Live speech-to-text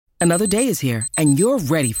Another day is here, and you're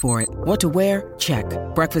ready for it. What to wear? Check.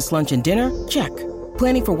 Breakfast, lunch, and dinner? Check.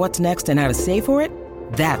 Planning for what's next and how to save for it?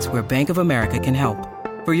 That's where Bank of America can help.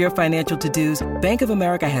 For your financial to-dos, Bank of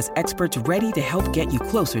America has experts ready to help get you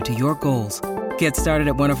closer to your goals. Get started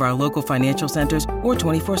at one of our local financial centers or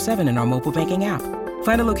 24/7 in our mobile banking app.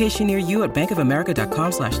 Find a location near you at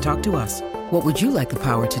bankofamerica.com/talktous. What would you like the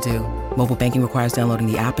power to do? Mobile banking requires downloading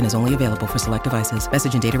the app and is only available for select devices.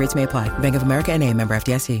 Message and data rates may apply. Bank of America N.A., member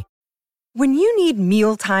FDIC. When you need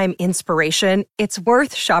mealtime inspiration, it's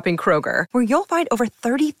worth shopping Kroger, where you'll find over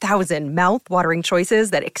 30,000 mouth-watering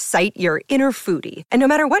choices that excite your inner foodie. And no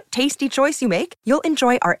matter what tasty choice you make, you'll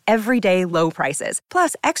enjoy our everyday low prices,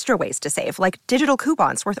 plus extra ways to save, like digital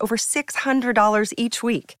coupons worth over $600 each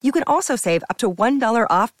week. You can also save up to $1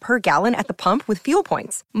 off per gallon at the pump with fuel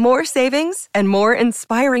points. More savings and more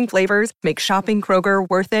inspiring flavors make shopping Kroger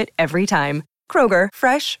worth it every time. Kroger,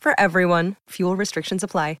 fresh for everyone. Fuel restrictions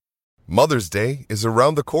apply. Mother's Day is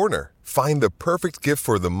around the corner. Find the perfect gift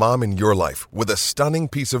for the mom in your life with a stunning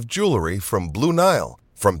piece of jewelry from Blue Nile.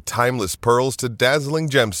 From timeless pearls to dazzling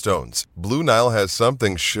gemstones, Blue Nile has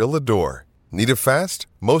something she'll adore. Need it fast?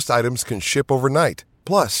 Most items can ship overnight.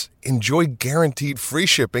 Plus, enjoy guaranteed free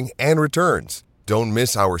shipping and returns. Don't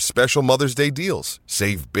miss our special Mother's Day deals.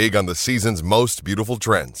 Save big on the season's most beautiful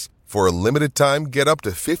trends. For a limited time, get up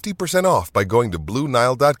to 50% off by going to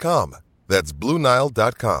BlueNile.com. That's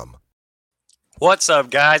BlueNile.com. What's up,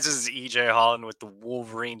 guys? This is EJ Holland with the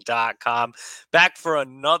Wolverine.com. Back for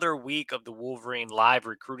another week of the Wolverine Live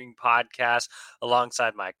Recruiting Podcast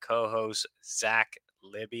alongside my co-host, Zach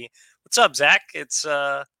Libby. What's up, Zach? It's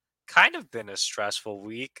kind of been a stressful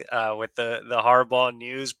week with the Harbaugh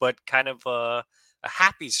news, but kind of a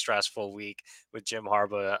happy, stressful week with Jim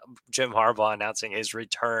Harbaugh announcing his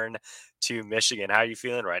return to Michigan. How are you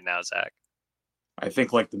feeling right now, Zach? I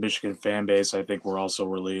think, like the Michigan fan base, I think we're also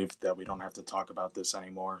relieved that we don't have to talk about this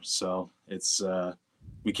anymore. So it's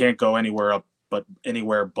we can't go anywhere but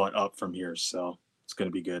up from here. So it's going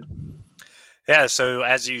to be good. Yeah. So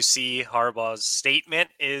as you see, Harbaugh's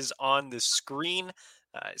statement is on the screen.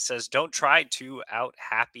 It says, "Don't try to out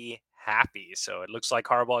happy." So it looks like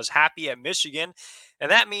Harbaugh is happy at Michigan, and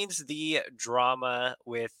that means the drama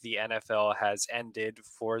with the NFL has ended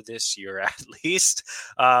for this year, at least.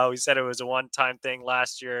 We said it was a one-time thing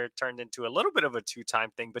last year, it turned into a little bit of a two-time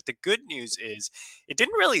thing, but the good news is it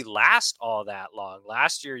didn't really last all that long.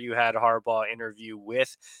 Last year, you had Harbaugh interview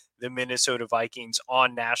with the Minnesota Vikings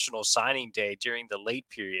on National Signing Day during the late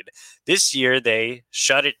period. This year, they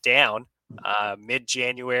shut it down.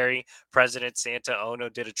 Mid-January, President Santa Ono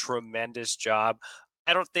did a tremendous job.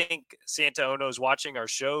 I don't think Santa Ono is watching our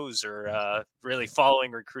shows or really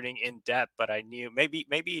following recruiting in depth, but I knew maybe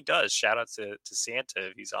he does. Shout out to Santa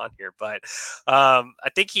if he's on here. But I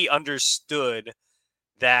think he understood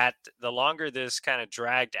that the longer this kind of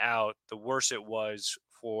dragged out, the worse it was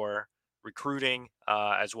for recruiting,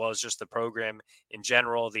 as well as just the program in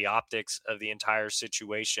general, the optics of the entire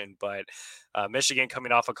situation. But Michigan,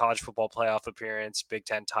 coming off a college football playoff appearance, Big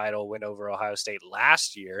Ten title, win over Ohio State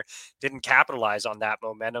last year, didn't capitalize on that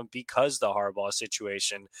momentum because the Harbaugh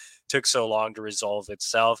situation took so long to resolve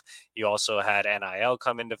itself. You also had NIL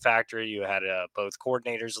come into factor. You had both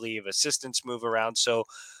coordinators leave, assistants move around. So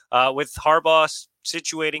with Harbaugh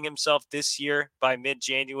situating himself this year by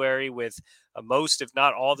mid-January with most, if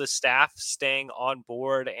not all, the staff staying on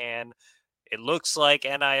board, and it looks like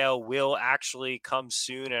NIL will actually come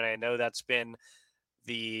soon. And I know that's been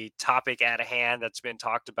the topic at hand that's been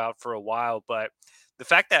talked about for a while, but the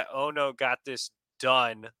fact that Ono got this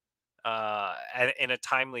done in a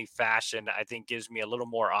timely fashion, I think gives me a little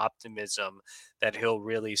more optimism that he'll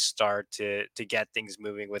really start to get things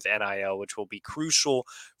moving with NIL, which will be crucial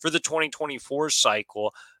for the 2024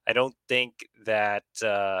 cycle. I don't think that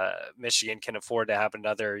Michigan can afford to have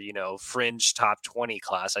another, fringe top 20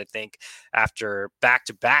 class. I think after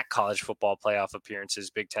back-to-back college football playoff appearances,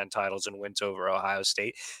 Big Ten titles, and wins over Ohio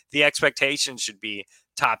State, the expectation should be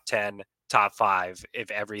top 10, top 5 if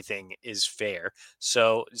everything is fair.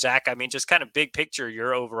 So, Zach, just kind of big picture,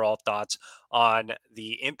 your overall thoughts on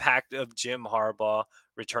the impact of Jim Harbaugh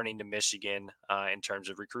returning to Michigan in terms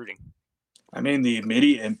of recruiting. The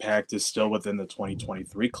immediate impact is still within the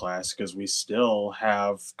 2023 class because we still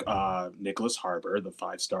have Nicholas Harbor, the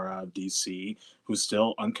 5-star out of DC, who's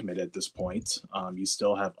still uncommitted at this point. You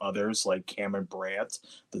still have others like Cameron Brandt,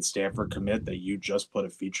 the Stanford commit that you just put a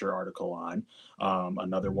feature article on.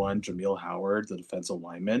 Another one, Jameel Howard, the defensive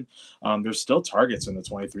lineman. There's still targets in the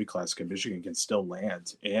 23 class because Michigan can still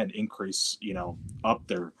land and increase, up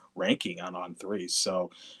their ranking on 3.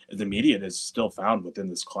 So the immediate is still found within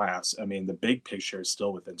this class. The big picture is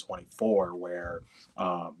still within 24 where,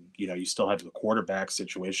 you still have the quarterback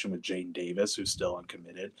situation with Jane Davis, who's still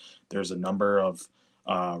uncommitted. There's a number of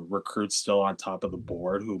recruits still on top of the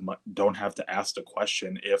board who don't have to ask the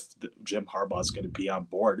question if Jim Harbaugh is going to be on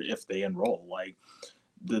board if they enroll. Like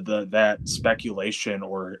that speculation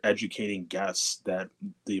or educating guess that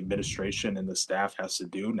the administration and the staff has to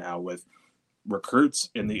do now with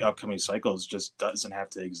recruits in the upcoming cycles just doesn't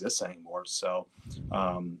have to exist anymore. So,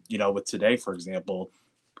 with today, for example,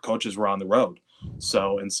 coaches were on the road.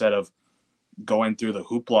 So instead of going through the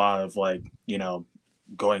hoopla of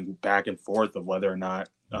going back and forth of whether or not,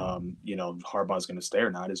 Harbaugh is going to stay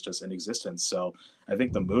or not, is just in existence. So I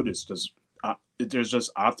think the mood is just, there's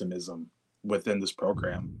just optimism within this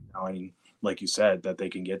program. I mean, like you said, that they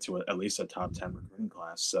can get to at least a top 10 recruiting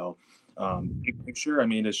class. So big picture, I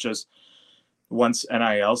mean, it's just, once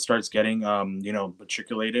NIL starts getting,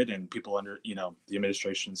 matriculated and people under, the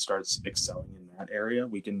administration starts excelling in that area,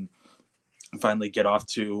 we can finally get off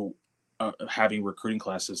to having recruiting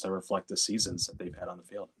classes that reflect the seasons that they've had on the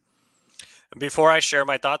field. Before I share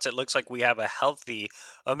my thoughts, it looks like we have a healthy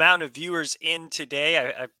amount of viewers in today.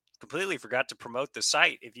 I completely forgot to promote the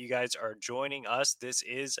site. If you guys are joining us, this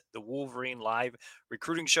is the Wolverine Live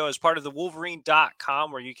Recruiting Show as part of the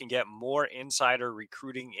Wolverine.com, where you can get more insider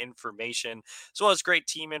recruiting information, as well as great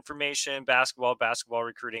team information, basketball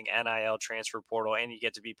recruiting, NIL transfer portal, and you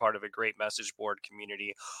get to be part of a great message board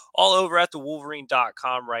community all over at the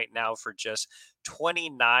Wolverine.com right now for just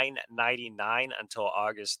 $29.99 until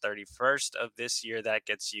August 31st of this year. That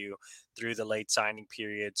gets you through the late signing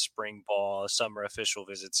period, spring ball, summer official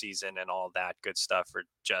visit season, and all that good stuff for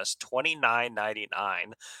just $29.99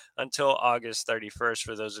 until August 31st.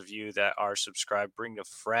 For those of you that are subscribed, bring a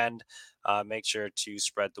friend. Make sure to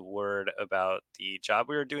spread the word about the job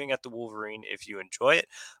we are doing at the Wolverine if you enjoy it.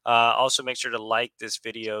 Also, make sure to like this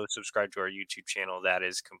video, subscribe to our YouTube channel. That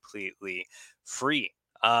is completely free.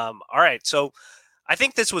 All right. So I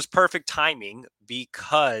think this was perfect timing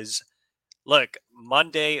because, look,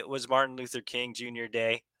 Monday was Martin Luther King Jr.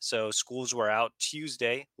 Day. So schools were out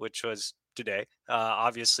Tuesday, which was today.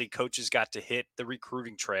 Obviously, coaches got to hit the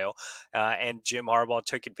recruiting trail, and Jim Harbaugh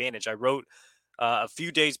took advantage. I wrote a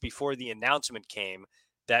few days before the announcement came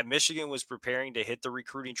that Michigan was preparing to hit the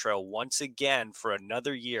recruiting trail once again for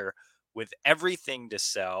another year with everything to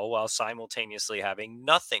sell while simultaneously having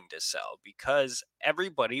nothing to sell, because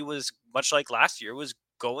everybody was, much like last year, was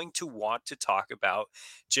going to want to talk about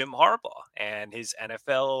Jim Harbaugh and his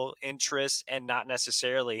NFL interests, and not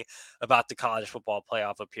necessarily about the college football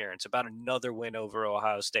playoff appearance, about another win over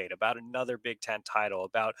Ohio State, about another Big Ten title,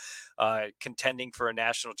 about contending for a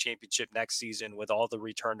national championship next season with all the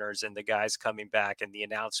returners and the guys coming back and the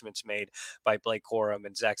announcements made by Blake Corum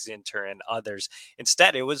and Zach Zinter and others.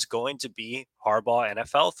 Instead, it was going to be Harbaugh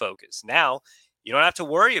NFL focus. Now, you don't have to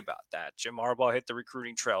worry about that. Jim Harbaugh hit the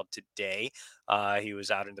recruiting trail today. He was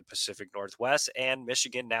out in the Pacific Northwest, and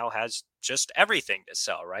Michigan now has just everything to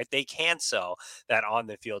sell, right? They can sell that on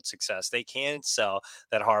the field success. They can sell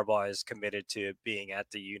that Harbaugh is committed to being at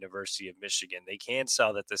the University of Michigan. They can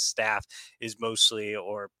sell that the staff is mostly,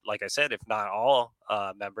 or like I said, if not all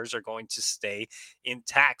members are going to stay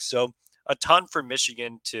intact. So a ton for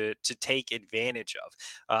Michigan to take advantage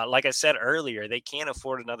of. Like I said earlier, they can't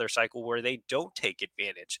afford another cycle where they don't take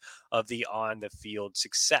advantage of the on the field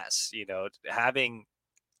success. Having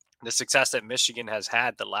the success that Michigan has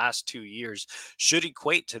had the last 2 years should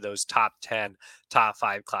equate to those top 10, top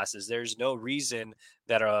 5 classes. There's no reason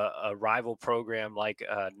that a rival program like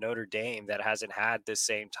Notre Dame that hasn't had the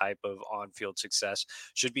same type of on-field success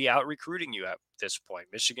should be out recruiting you at this point.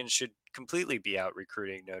 Michigan should completely be out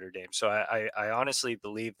recruiting Notre Dame. So I honestly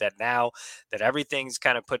believe that now that everything's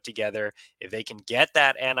kind of put together, if they can get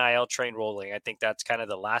that NIL train rolling, I think that's kind of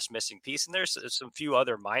the last missing piece. And there's some few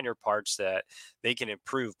other minor parts that they can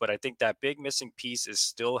improve, but I think that big missing piece is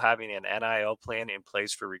still having an NIL plan in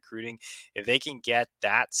place for recruiting. If they can get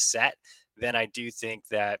that set, then I do think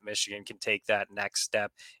that Michigan can take that next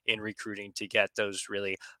step in recruiting to get those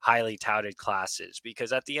really highly touted classes.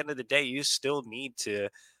 Because at the end of the day, you still need to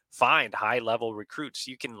find high level recruits.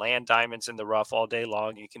 You can land diamonds in the rough all day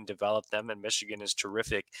long. You can develop them, and Michigan is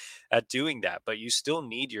terrific at doing that. But you still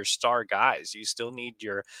need your star guys. You still need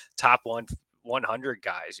your top 100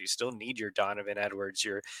 guys. You still need your Donovan Edwards,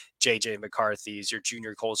 your JJ McCarthy's, your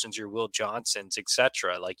Junior Colson's, your Will Johnson's,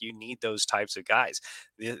 etc. Like, you need those types of guys.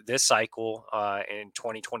 This cycle in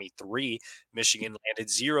 2023, Michigan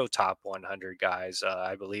landed 0 top 100 guys.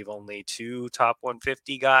 I believe only 2 top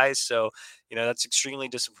 150 guys. So, that's extremely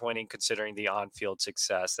disappointing considering the on-field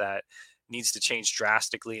success. That needs to change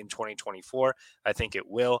drastically in 2024. I think it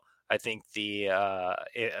will. I think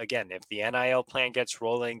again, if the NIL plan gets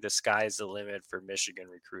rolling, the sky's the limit for Michigan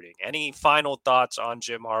recruiting. Any final thoughts on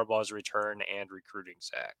Jim Harbaugh's return and recruiting,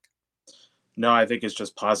 Zach? No, I think it's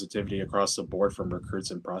just positivity across the board from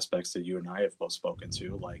recruits and prospects that you and I have both spoken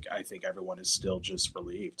to. Like, I think everyone is still just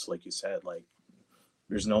relieved. Like you said, like,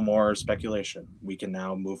 there's no more speculation. We can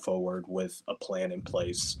now move forward with a plan in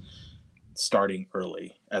place starting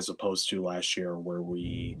early, as opposed to last year where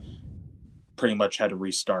we pretty much had to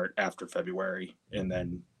restart after February and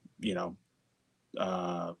then, you know,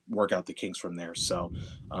 work out the kinks from there. So,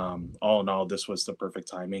 all in all, this was the perfect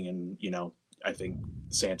timing. And, I think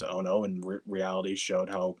Santa Ono in reality showed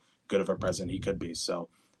how good of a president he could be. So,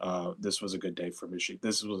 this was a good day for Michigan.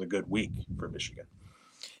 This was a good week for Michigan.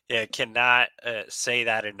 Yeah, cannot say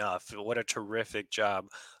that enough. What a terrific job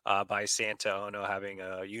by Santa Ono, having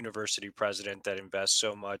a university president that invests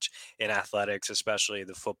so much in athletics, especially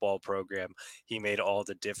the football program. He made all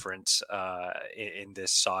the difference in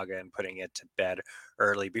this saga and putting it to bed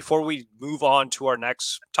early. Before we move on to our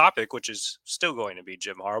next topic, which is still going to be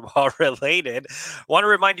Jim Harbaugh related, I want to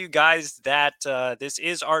remind you guys that this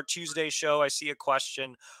is our Tuesday show. I see a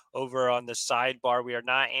question over on the sidebar. We are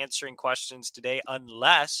not answering questions today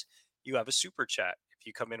unless you have a super chat. If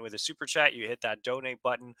you come in with a super chat, you hit that donate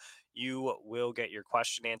button, you will get your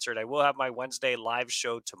question answered. I will have my Wednesday live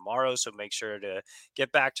show tomorrow, so make sure to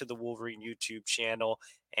get back to the Wolverine YouTube channel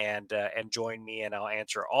and join me, and I'll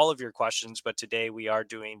answer all of your questions. But today we are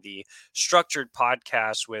doing the structured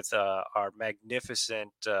podcast with our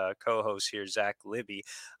magnificent co-host here, Zach Libby.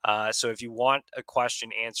 So if you want a question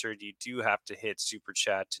answered, you do have to hit super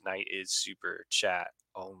chat. Tonight is super chat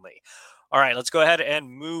only. All right, let's go ahead and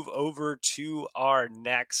move over to our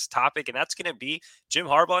next topic, and that's going to be Jim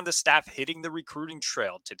Harbaugh and the staff hitting the recruiting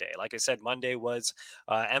trail today. Like I said, Monday was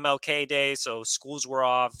MLK Day, so schools were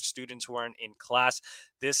off, students weren't in class.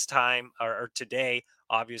 This time, or today,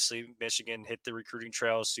 obviously, Michigan hit the recruiting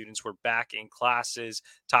trail. Students were back in classes.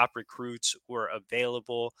 Top recruits were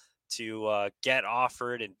available to get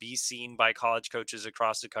offered and be seen by college coaches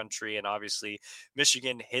across the country. And obviously,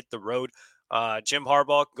 Michigan hit the road. Jim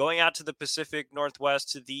Harbaugh going out to the Pacific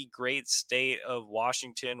Northwest to the great state of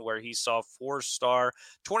Washington, where he saw 4-star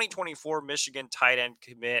 2024 Michigan tight end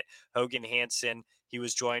commit Hogan Hansen. He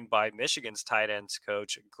was joined by Michigan's tight ends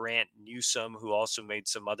coach, Grant Newsome, who also made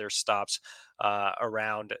some other stops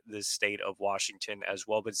around the state of Washington as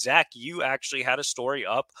well. But Zach, you actually had a story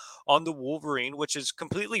up on the Wolverine, which is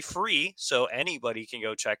completely free, so anybody can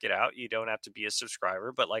go check it out. You don't have to be a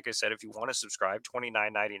subscriber. But like I said, if you want to subscribe,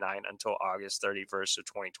 $29.99 until August 31st of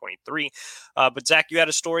 2023. But Zach, you had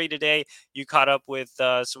a story today. You caught up with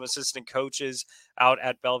some assistant coaches out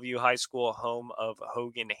at Bellevue High School, home of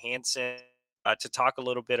Hogan Hansen. To talk a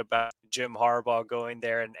little bit about Jim Harbaugh going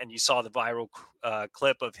there, and you saw the viral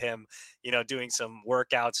clip of him, doing some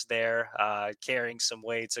workouts there, carrying some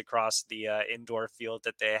weights across the indoor field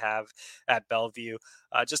that they have at Bellevue.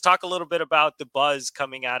 Just talk a little bit about the buzz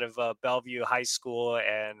coming out of Bellevue High School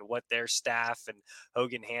and what their staff and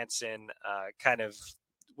Hogan Hansen kind of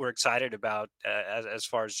were excited about as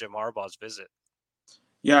far as Jim Harbaugh's visit.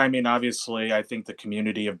 Yeah, I mean, obviously, I think the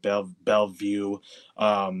community of Bellevue,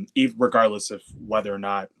 regardless of whether or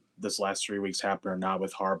not this last 3 weeks happened or not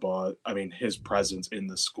with Harbaugh, I mean, his presence in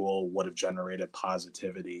the school would have generated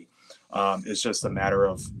positivity. It's just a matter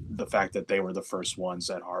of the fact that they were the first ones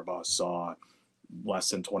that Harbaugh saw less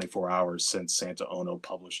than 24 hours since Santa Ono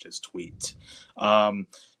published his tweet.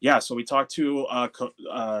 So we talked to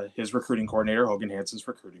his recruiting coordinator, Hogan Hansen's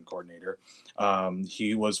recruiting coordinator.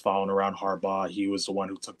 He was following around Harbaugh. He was the one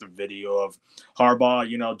who took the video of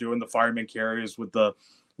Harbaugh, doing the fireman carries with the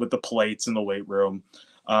plates in the weight room.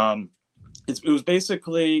 It was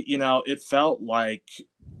basically, it felt like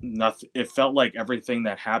nothing. It felt like everything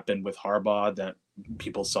that happened with Harbaugh that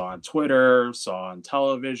people saw on Twitter, saw on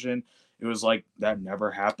television. It was like that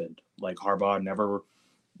never happened. Like Harbaugh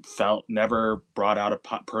never brought out a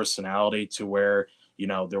personality to where,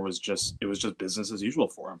 it was just business as usual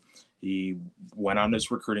for him. He went on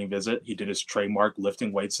his recruiting visit. He did his trademark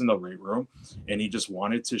lifting weights in the weight room, and he just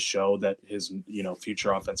wanted to show that his,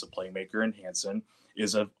 future offensive playmaker in Hansen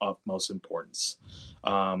is of utmost importance.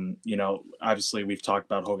 Obviously we've talked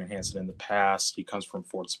about Hogan Hansen in the past. He comes from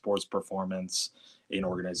Ford Sports Performance, an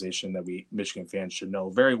organization that Michigan fans should know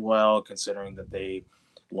very well, considering that they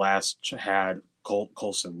last had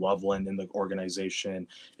Colson Loveland in the organization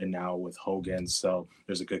and now with Hogan. So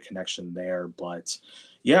there's a good connection there. But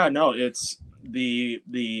yeah, no, it's the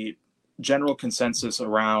general consensus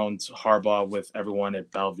around Harbaugh with everyone at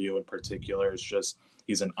Bellevue in particular is just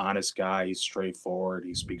he's an honest guy. He's straightforward.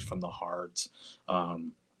 He speaks from the heart.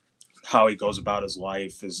 how he goes about his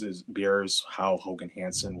life, his beers, how Hogan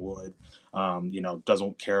Hansen would.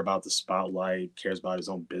 Doesn't care about the spotlight, cares about his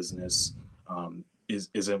own business.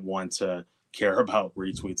 Isn't one to care about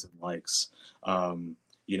retweets and likes.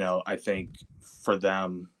 I think for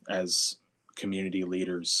them as community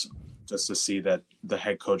leaders, just to see that the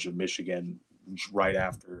head coach of Michigan, right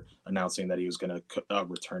after announcing that he was going to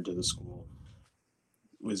return to the school,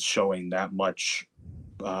 was showing that much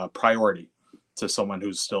priority to someone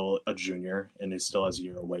who's still a junior and is still has a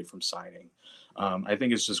year away from signing. I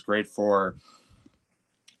think it's just great for.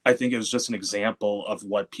 I think it was just an example of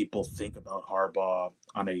what people think about Harbaugh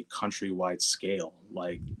on a countrywide scale.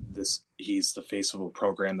 Like this, he's the face of a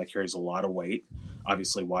program that carries a lot of weight.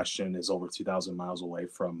 Obviously, Washington is over 2,000 miles away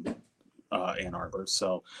from Ann Arbor,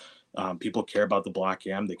 so people care about the Black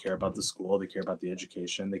M. They care about the school. They care about the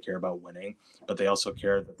education. They care about winning, but they also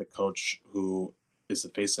care that the coach who is the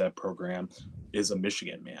face of that program is a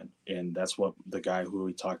Michigan man, and that's what the guy who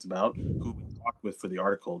we talked about, who we talked with for the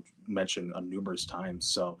article, mentioned numerous times.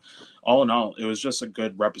 So, all in all, it was just a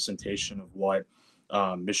good representation of what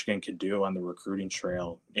Michigan can do on the recruiting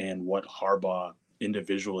trail and what Harbaugh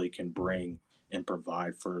individually can bring and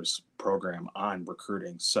provide for his program on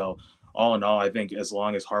recruiting. So all in all, I think as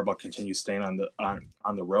long as Harbaugh continues staying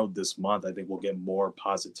on the road this month, I think we'll get more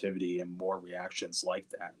positivity and more reactions like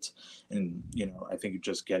that. And I think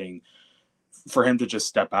just getting for him to just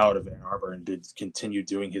step out of Ann Arbor and to continue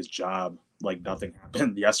doing his job like nothing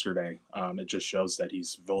happened yesterday, it just shows that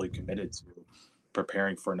he's fully committed to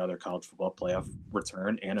preparing for another college football playoff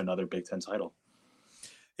return and another Big Ten title.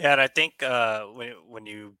 Yeah, and I think when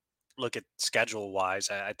you look at schedule wise,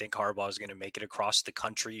 I think Harbaugh is going to make it across the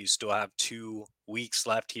country. You still have 2 weeks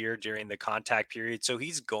left here during the contact period, so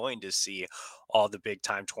he's going to see all the big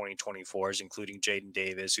time 2024s, including Jaden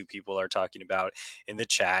Davis, who people are talking about in the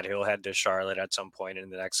chat. He'll head to Charlotte at some point in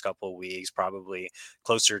the next couple of weeks, probably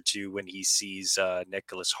closer to when he sees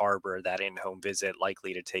Nicholas Harbor. That in-home visit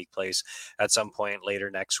likely to take place at some point later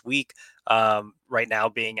next week. Right now,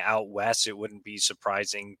 being out west, it wouldn't be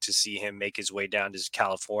surprising to see him make his way down to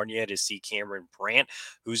California to see Cameron Brandt,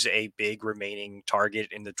 who's a big remaining target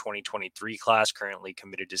in the 2023 class, currently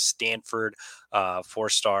committed to Stanford,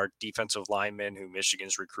 4-star defensive lineman who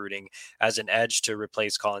Michigan's recruiting as an edge to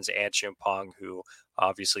replace Collins Achiampong, who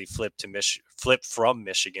obviously flipped from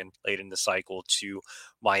Michigan late in the cycle to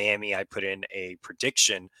Miami. I put in a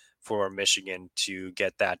prediction for Michigan to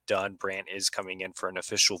get that done. Brandt is coming in for an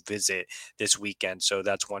official visit this weekend, so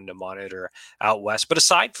that's one to monitor out west. But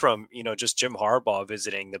aside from, just Jim Harbaugh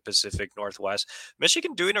visiting the Pacific Northwest,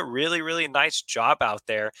 Michigan doing a really, really nice job out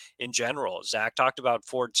there in general. Zach talked about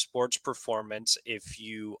Ford Sports Performance. If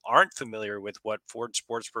you aren't familiar with what Ford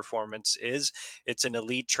Sports Performance is, it's an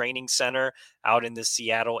elite training center out in the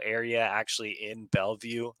Seattle area, actually in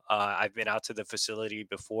Bellevue. I've been out to the facility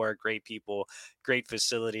before. Great people, great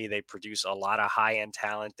facility. They produce a lot of high-end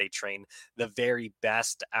talent. They train the very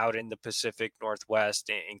best out in the Pacific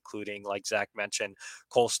Northwest, including, like Zach mentioned,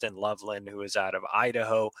 Colston Loveland, who is out of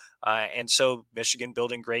Idaho. And so Michigan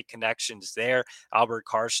building great connections there. Albert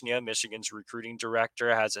Karsnia, Michigan's recruiting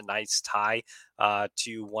director, has a nice tie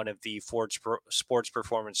to one of the Ford Sports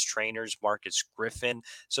Performance trainers, Marcus Griffin.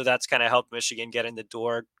 So that's kind of helped Michigan get in the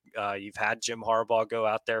door. You've had Jim Harbaugh go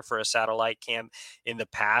out there for a satellite camp in the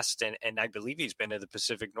past, and I believe he's been to the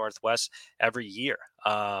Pacific Northwest every year.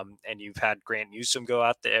 And you've had Grant Newsome go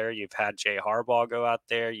out there. You've had Jay Harbaugh go out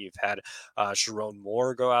there. You've had Sharon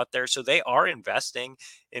Moore go out there. So they are investing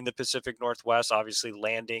in the Pacific Northwest, obviously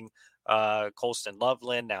landing Colston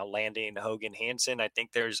Loveland, now landing Hogan Hansen. I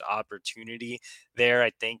think there's opportunity there.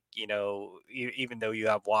 I think, even though you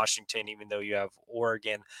have Washington, even though you have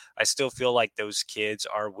Oregon, I still feel like those kids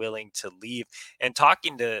are willing to leave. And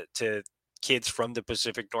talking to kids from the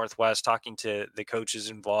Pacific Northwest, talking to the coaches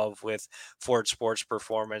involved with Ford Sports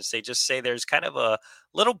Performance, they just say there's kind of a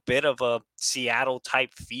little bit of a Seattle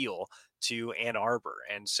type feel to Ann Arbor.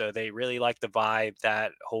 And so they really like the vibe.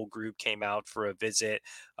 That whole group came out for a visit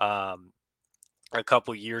a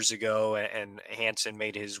couple years ago, and Hansen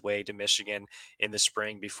made his way to Michigan in the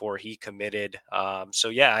spring before he committed. So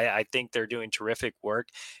yeah, I think they're doing terrific work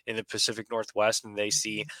in the Pacific Northwest, and they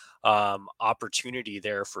see opportunity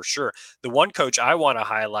there for sure. The one coach I want to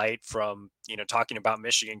highlight from, talking about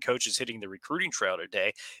Michigan coaches hitting the recruiting trail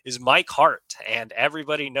today is Mike Hart. And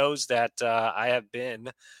everybody knows that I have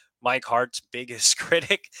been Mike Hart's biggest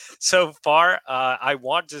critic so far. I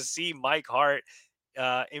want to see Mike Hart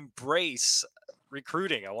embrace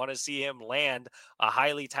recruiting. I want to see him land a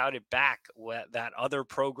highly touted back that other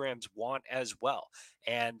programs want as well.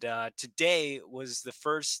 And today was the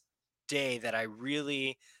first day that I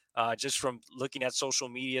really just from looking at social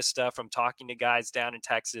media stuff, from talking to guys down in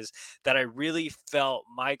Texas, that I really felt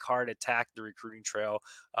Mike Hart attacked the recruiting trail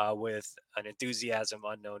with an enthusiasm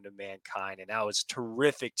unknown to mankind. And that was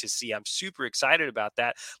terrific to see. I'm super excited about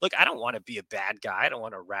that. Look, I don't want to be a bad guy. I don't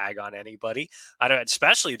want to rag on anybody.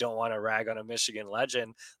 Especially don't want to rag on a Michigan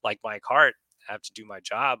legend like Mike Hart. I have to do my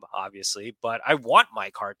job, obviously, but I want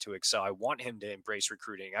Mike Hart to excel. I want him to embrace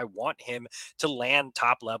recruiting. I want him to land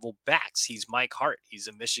top level backs. He's Mike Hart. He's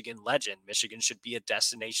a Michigan legend. Michigan should be a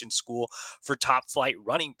destination school for top flight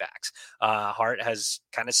running backs. Hart has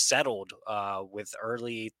kind of settled with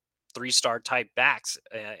early three-star type backs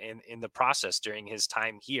in the process during his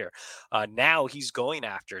time here. Now he's going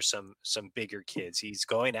after some bigger kids. He's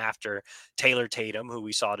going after Taylor Tatum, who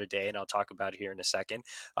we saw today, and I'll talk about here in a second.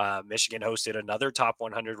 Michigan hosted another top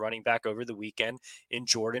 100 running back over the weekend in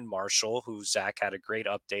Jordan Marshall, who Zach had a great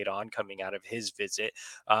update on coming out of his visit.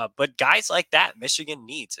 But guys like that, Michigan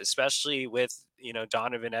needs, especially with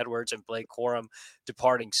Donovan Edwards and Blake Corum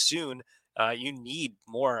departing soon. You need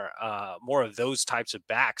more of those types of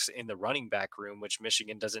backs in the running back room, which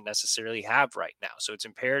Michigan doesn't necessarily have right now. So it's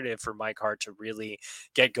imperative for Mike Hart to really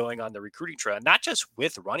get going on the recruiting trail, not just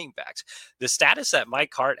with running backs. The status that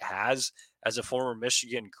Mike Hart has as a former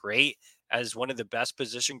Michigan great, as one of the best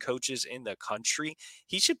position coaches in the country,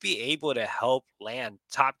 he should be able to help land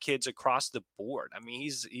top kids across the board. I mean,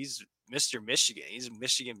 he's Mr. Michigan. He's a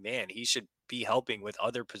Michigan man. He should be helping with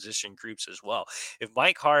other position groups as well. If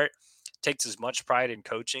Mike Hart takes as much pride in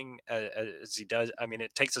coaching as he does. I mean,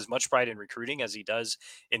 it takes as much pride in recruiting as he does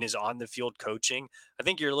in his on the field coaching. I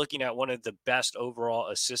think you're looking at one of the best overall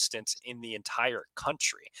assistants in the entire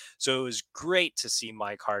country. So it was great to see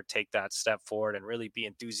Mike Hart take that step forward and really be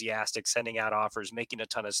enthusiastic, sending out offers, making a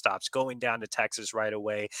ton of stops, going down to Texas right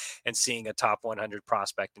away and seeing a top 100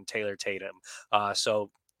 prospect in Taylor Tatum.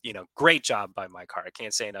 Great job by Mike Hart. I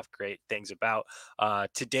can't say enough great things about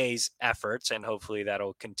today's efforts, and hopefully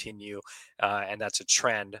that'll continue. And that's a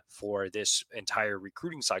trend for this entire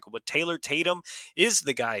recruiting cycle. But Taylor Tatum is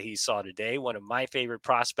the guy he saw today, one of my favorite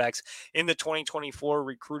prospects in the 2024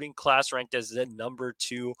 recruiting class, ranked as the number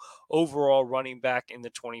 2 overall running back in the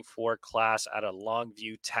 24 class out of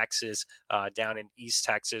Longview, Texas, down in East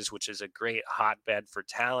Texas, which is a great hotbed for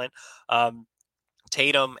talent.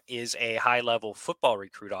 Tatum is a high-level football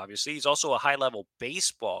recruit, obviously. He's also a high-level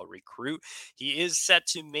baseball recruit. He is set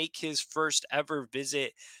to make his first ever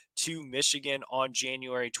visit to Michigan on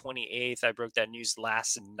January 28th. I broke that news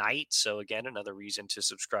last night. So again, another reason to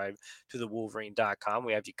subscribe to the Wolverine.com.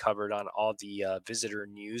 We have you covered on all the visitor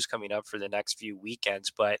news coming up for the next few weekends.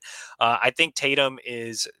 But I think Tatum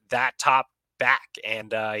is that top back,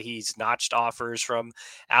 and he's notched offers from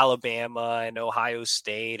Alabama and Ohio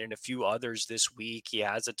State and a few others this week. He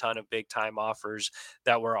has a ton of big time offers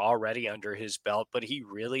that were already under his belt, but he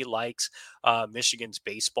really likes Michigan's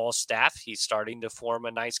baseball staff. He's starting to form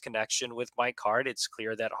a nice connection with Mike Hart. It's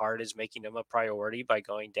clear that Hart is making him a priority by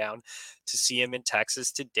going down to see him in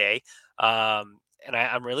Texas today. And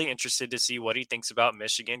I'm really interested to see what he thinks about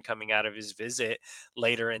Michigan coming out of his visit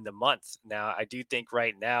later in the month. Now, I do think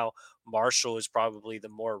right now Marshall is probably the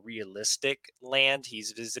more realistic land.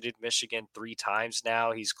 He's visited Michigan 3 times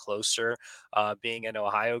now. He's closer being an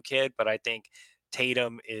Ohio kid, but I think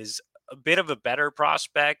Tatum is a bit of a better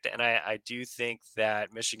prospect, and I do think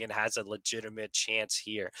that Michigan has a legitimate chance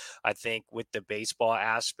here. I think with the baseball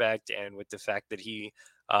aspect and with the fact that he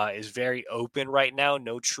is very open right now.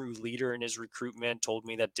 No true leader in his recruitment, told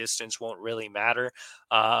me that distance won't really matter.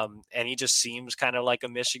 And he just seems kind of like a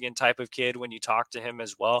Michigan type of kid when you talk to him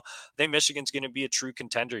as well. I think Michigan's going to be a true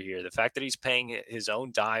contender here. The fact that he's paying his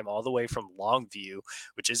own dime all the way from Longview,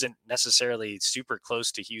 which isn't necessarily super close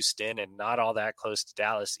to Houston and not all that close to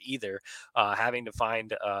Dallas either, having to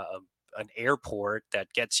find an airport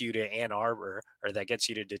that gets you to Ann Arbor or that gets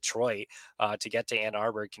you to Detroit to get to Ann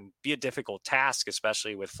Arbor can be a difficult task,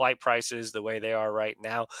 especially with flight prices the way they are right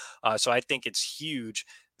now. So I think it's huge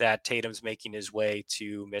that Tatum's making his way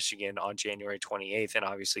to Michigan on January 28th, and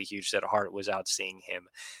obviously huge that Hart was out seeing him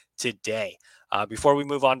today. Before we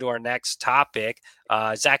move on to our next topic,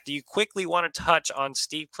 Zach, do you quickly want to touch on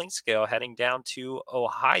Steve Clinkscale heading down to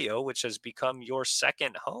Ohio, which has become your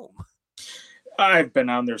second home? I've been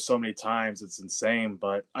on there so many times, it's insane.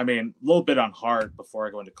 But I mean, a little bit on Hart before I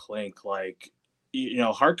go into Clink. Like,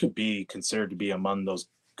 Hart could be considered to be among those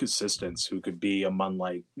consistents who could be among,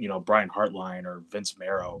 like, Brian Hartline or Vince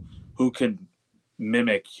Marrow, who can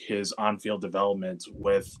mimic his on-field development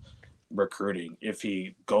with recruiting if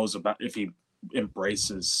he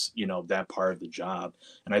embraces, that part of the job.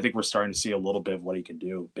 And I think we're starting to see a little bit of what he can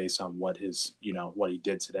do based on what what he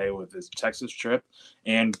did today with his Texas trip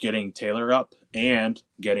and getting Taylor up and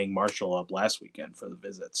getting Marshall up last weekend for the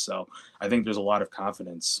visit. So I think there's a lot of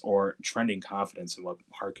confidence or trending confidence in what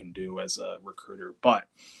Hart can do as a recruiter. But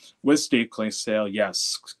with Steve Clinksale,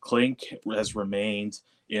 yes, Clink has remained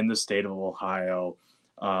in the state of Ohio,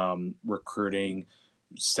 recruiting,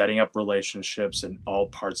 setting up relationships in all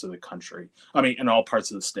parts of the country. I mean, in all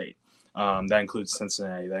parts of the state. That includes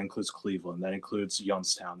Cincinnati. That includes Cleveland. That includes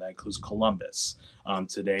Youngstown. That includes Columbus.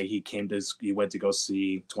 Today, he went to go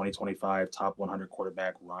see 2025 top 100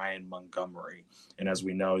 quarterback Ryan Montgomery, and as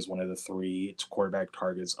we know, he's one of the 3 quarterback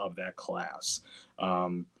targets of that class.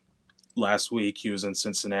 Last week, he was in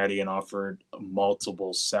Cincinnati and offered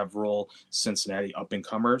several Cincinnati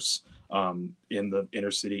up-and-comers in the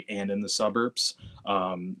inner city and in the suburbs.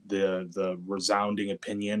 The resounding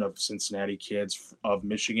opinion of Cincinnati kids of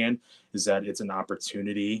Michigan is that it's an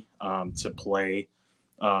opportunity to play,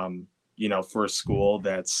 for a school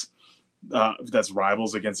that's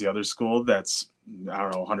rivals against the other school that's, I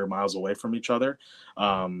don't know, 100 miles away from each other.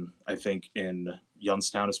 I think in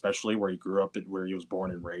Youngstown, especially where he grew up and where he was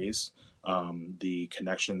born and raised, the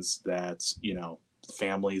connections that,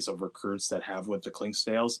 families of recruits that have with the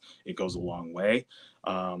Clinksales, it goes a long way.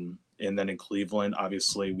 And then in Cleveland,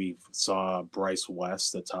 obviously, we saw Bryce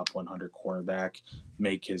West, the top 100 cornerback,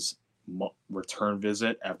 make his return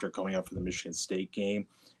visit after going up for the Michigan State game.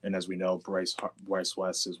 And as we know, Bryce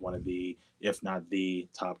West is one of the, if not the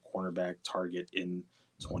top cornerback target in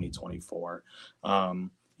 2024.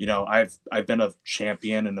 I've been a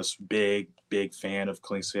champion and a big fan of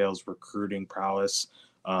Clinksale's recruiting prowess.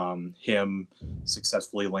 Him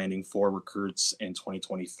successfully landing 4 recruits in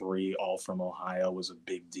 2023, all from Ohio, was a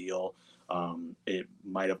big deal. It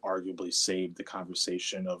might have arguably saved the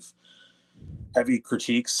conversation of heavy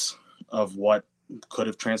critiques of what could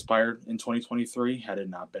have transpired in 2023 had it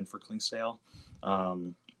not been for Clinksale.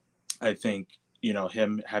 I think,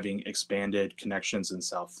 him having expanded connections in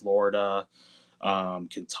South Florida,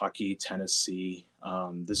 Kentucky, Tennessee,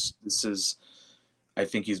 this is, I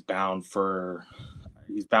think he's bound for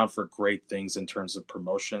great things in terms of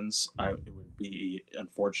promotions. It would be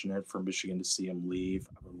unfortunate for Michigan to see him leave.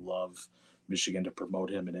 I would love Michigan to promote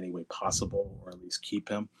him in any way possible, or at least keep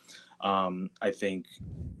him. I think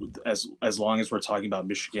as long as we're talking about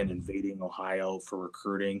Michigan invading Ohio for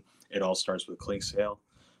recruiting, it all starts with Clinksale.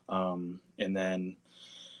 And then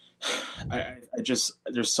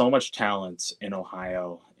there's so much talent in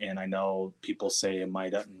Ohio, and I know people say it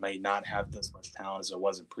might not have as much talent as it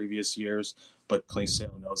was in previous years, but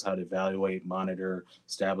Clinksale knows how to evaluate, monitor,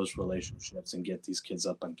 establish relationships, and get these kids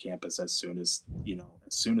up on campus as soon as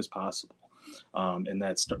possible. And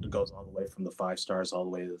that goes all the way from the 5 stars all the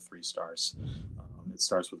way to the 3 stars. It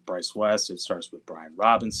starts with Bryce West. It starts with Brian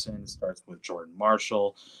Robinson. It starts with Jordan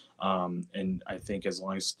Marshall. And I think as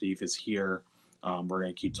long as Steve is here, we're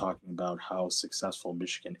going to keep talking about how successful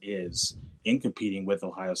Michigan is in competing with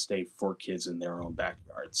Ohio State for kids in their own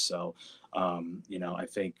backyards. So, I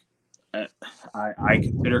think I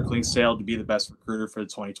consider Clinksale to be the best recruiter for the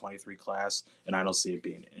 2023 class, and I don't see it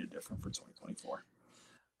being any different for 2024.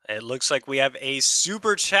 It looks like we have a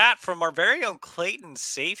super chat from our very own Clayton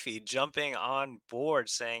Safey jumping on board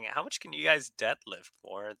saying, how much can you guys deadlift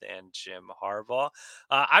more than Jim Harbaugh?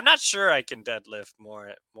 I'm not sure I can deadlift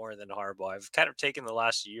more than Harbaugh. I've kind of taken the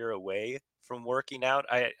last year away from working out.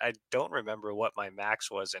 I don't remember what my max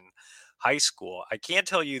was in high school. I can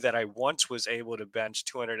tell you that I once was able to bench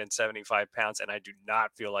 275 pounds, and I do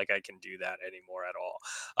not feel like I can do that anymore at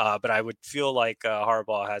all. But I would feel like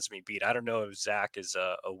Harbaugh has me beat. I don't know if Zach is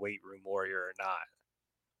a weight room warrior or not.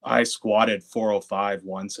 I squatted 405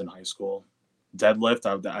 once in high school.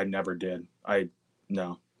 Deadlift, I never did. I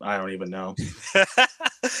don't even know.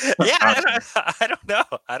 Yeah, I don't know.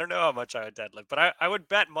 I don't know how much I would deadlift, but I would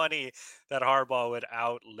bet money that Harbaugh would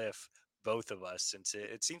outlift both of us, since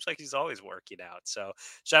it seems like he's always working out. So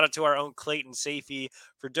shout out to our own Clayton Safey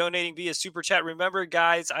for donating via super chat. Remember,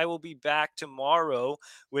 guys, I will be back tomorrow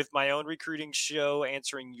with my own recruiting show,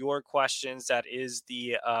 answering your questions. That is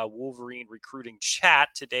the Wolverine recruiting chat.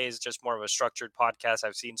 Today is just more of a structured podcast.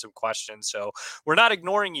 I've seen some questions, so we're not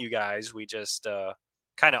ignoring you guys. We just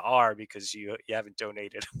kind of are because you haven't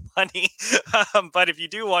donated money. But if you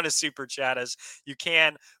do want to super chat us, you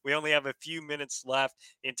can. We only have a few minutes left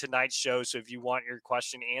in tonight's show. So if you want your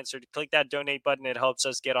question answered, click that donate button. It helps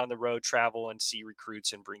us get on the road, travel, and see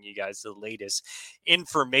recruits and bring you guys the latest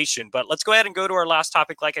information. But let's go ahead and go to our last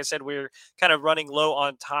topic. Like I said, we're kind of running low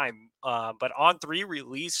on time. But On3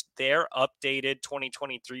 released their updated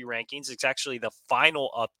 2023 rankings. It's actually the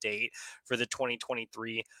final update for the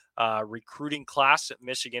 2023 recruiting class.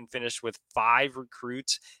 Michigan finished with 5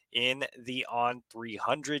 recruits in the On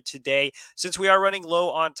 300 today. Since we are running low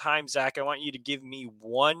on time, Zach, I want you to give me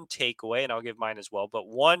one takeaway, and I'll give mine as well, but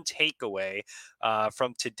one takeaway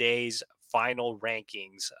from today's final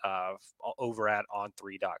rankings over at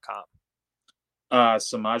on3.com.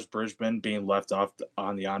 Samaj Bridgman being left off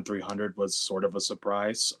on the On 300 was sort of a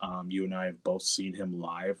surprise. You and I have both seen him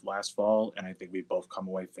live last fall, and I think we both come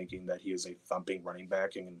away thinking that he is a thumping running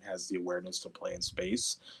back and has the awareness to play in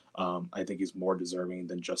space. I think he's more deserving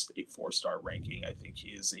than just a 4-star ranking. I think he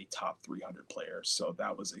is a top 300 player, so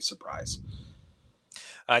that was a surprise.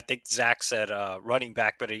 I think Zach said running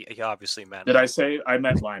back, but he obviously meant. Did I say I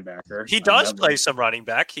meant linebacker? He does play some running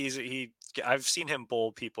back. I've seen him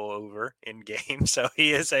bowl people over in games, so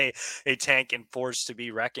he is a tank and force to be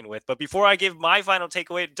reckoned with. But before I give my final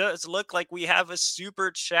takeaway, it does look like we have a super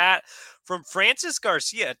chat from Francis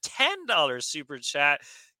Garcia, $10 super chat.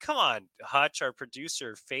 Come on, Hutch, our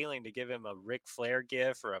producer, failing to give him a Ric Flair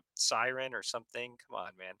gif or a siren or something. Come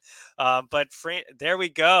on, man. But there we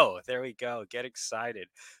go. There we go. Get excited.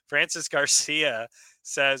 Francis Garcia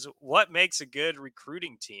says, what makes a good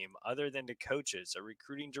recruiting team other than the coaches? A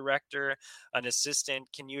recruiting director, an assistant?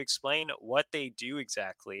 Can you explain what they do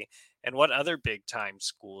exactly and what other big time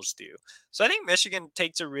schools do? So I think Michigan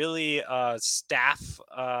takes a really staff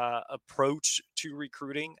approach to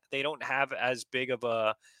recruiting. They don't have as big of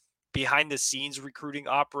a behind the scenes recruiting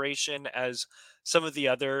operation as some of the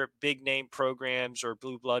other big name programs or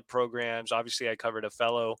blue blood programs. Obviously, I covered a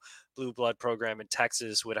fellow blue blood program in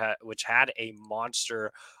Texas, which had a monster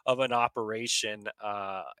of an operation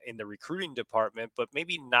in the recruiting department, but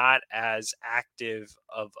maybe not as active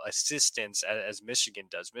of assistance as Michigan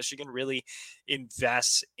does. Michigan really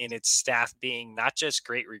invests in its staff being not just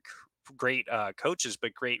great coaches,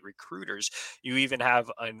 but great recruiters. You even have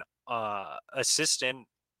an assistant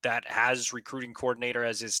that has recruiting coordinator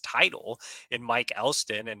as his title in Mike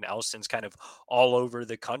Elston, and Elston's kind of all over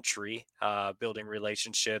the country, building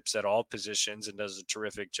relationships at all positions and does a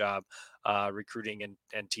terrific job recruiting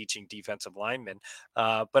and teaching defensive linemen.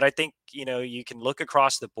 But I think, you can look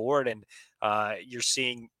across the board and you're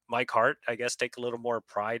seeing Mike Hart, I guess, take a little more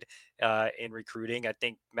pride in recruiting. I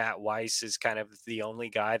think Matt Weiss is kind of the only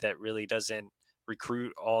guy that really doesn't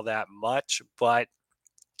recruit all that much, but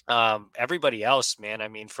everybody else, man, I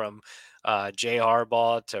mean, from Jay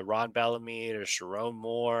Harbaugh to Ron Bellamy to Sharon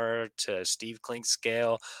Moore to Steve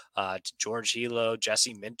Clinkscale to George Hilo,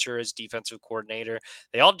 Jesse Minter as defensive coordinator,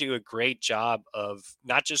 they all do a great job of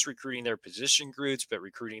not just recruiting their position groups, but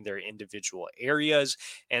recruiting their individual areas.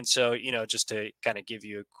 And so, just to kind of give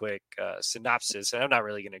you a quick synopsis, and I'm not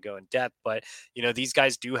really going to go in depth, but, these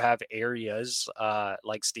guys do have areas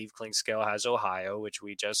like Steve Clinkscale has Ohio, which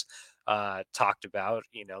we just talked about.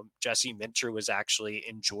 Jesse Minter was actually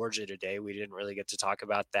in Georgia today. We didn't really get to talk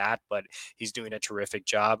about that, but he's doing a terrific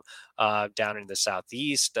job down in the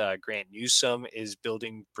Southeast. Grant Newsome is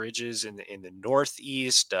building bridges in the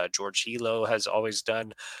Northeast. George Hilo has always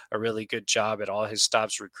done a really good job at all his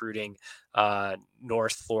stops recruiting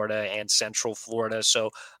North Florida and Central Florida. So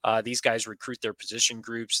these guys recruit their position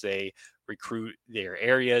groups. They recruit their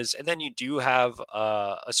areas. And then you do have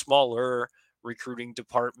a smaller recruiting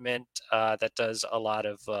department that does a lot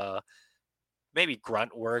of maybe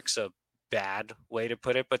grunt work's a bad way to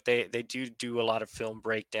put it, but they do a lot of film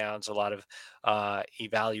breakdowns, a lot of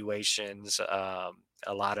evaluations, a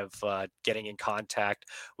lot of getting in contact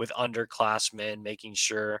with underclassmen, making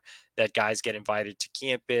sure that guys get invited to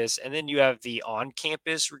campus. And then you have the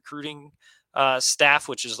on-campus recruiting staff,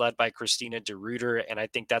 which is led by Christina DeRuiter. And I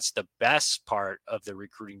think that's the best part of the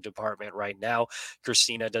recruiting department right now.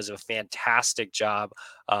 Christina does a fantastic job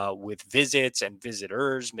with visits and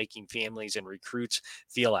visitors, making families and recruits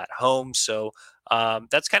feel at home. So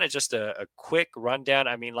that's kind of just a quick rundown.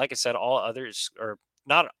 I mean, like I said, all others or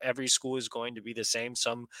not every school is going to be the same.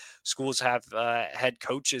 Some schools have head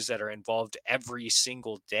coaches that are involved every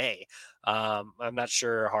single day. I'm not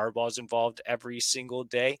sure Harbaugh's involved every single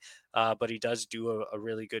day, but he does do a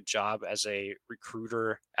really good job as a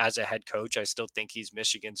recruiter, as a head coach. I still think he's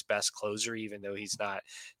Michigan's best closer, even though he's not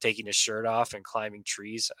taking his shirt off and climbing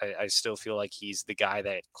trees. I still feel like he's the guy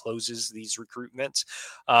that closes these recruitments.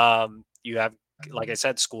 You have like I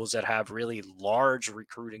said, schools that have really large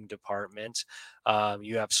recruiting departments.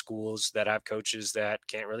 You have schools that have coaches that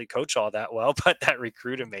can't really coach all that well, but that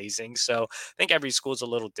recruit amazing. So I think every school's a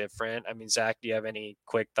little different. I mean, Zach, do you have any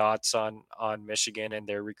quick thoughts on Michigan and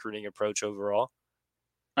their recruiting approach overall?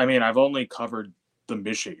 I mean, I've only covered the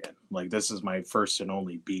Michigan. Like, this is my first and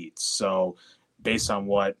only beat. So, based on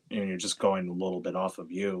what, and you're just going a little bit off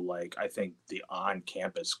of you, like, I think the on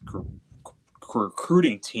campus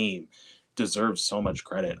recruiting team deserves so much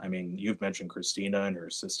credit. I mean, you've mentioned Christina and her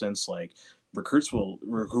assistants. Like, recruits will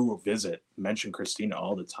who will visit mention Christina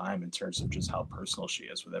all the time in terms of just how personal she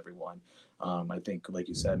is with everyone. I think, like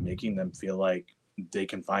you said, making them feel like they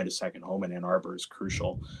can find a second home in Ann Arbor is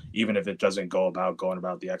crucial, even if it doesn't going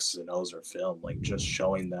about the X's and O's or film. Like, just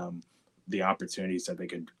showing them the opportunities that they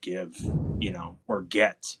could give, or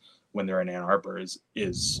get when they're in Ann Arbor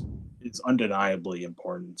is undeniably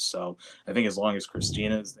important. So I think as long as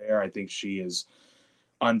Christina is there, I think she is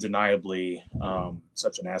undeniably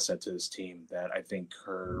such an asset to this team that I think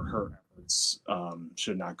her efforts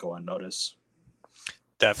should not go unnoticed.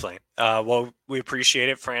 Definitely. Well, we appreciate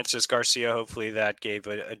it, Francis Garcia. Hopefully that gave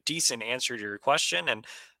a decent answer to your question. And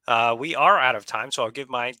we are out of time, so I'll give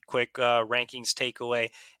my quick rankings takeaway.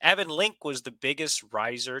 Evan Link was the biggest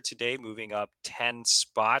riser today, moving up 10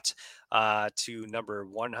 spots to number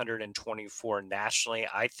 124 nationally.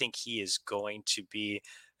 I think he is going to be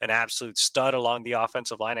an absolute stud along the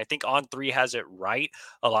offensive line. I think On3 has it right.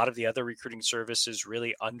 A lot of the other recruiting services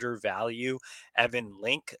really undervalue Evan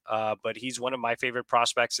Link, but he's one of my favorite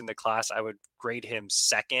prospects in the class. I would grade him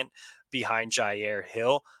second behind Jair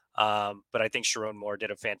Hill. But I think Sharon Moore did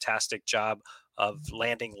a fantastic job of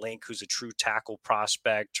landing Link, who's a true tackle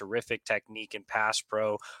prospect, terrific technique in pass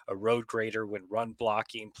pro, a road grader when run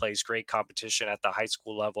blocking, plays great competition at the high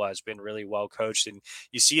school level, has been really well coached. And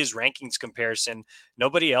you see his rankings comparison.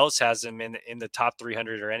 Nobody else has him in the top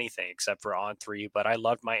 300 or anything except for On3. But I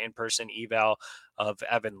loved my in-person eval of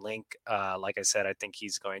Evan Link. Like I said, I think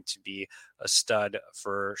he's going to be a stud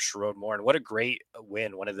for Sherrod Moore. And what a great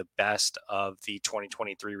win, one of the best of the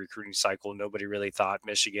 2023 recruiting cycle. Nobody really thought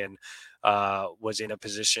Michigan was in a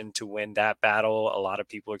position to win that battle. A lot of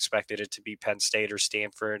people expected it to be Penn State or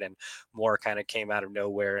Stanford, and Moore kind of came out of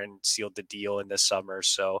nowhere and sealed the deal in the summer.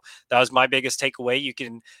 So that was my biggest takeaway. You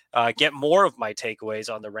can get more of my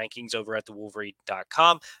takeaways on the rankings over at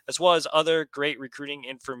thewolverine.com, as well as other great recruiting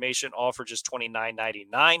information, all for just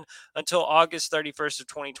 $29.99 until August 31st of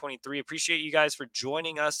 2023. Appreciate you guys for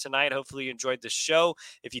joining us tonight. Hopefully you enjoyed the show.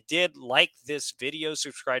 If you did, like this video,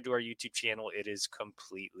 subscribe to our YouTube channel. It is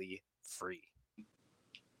completely free.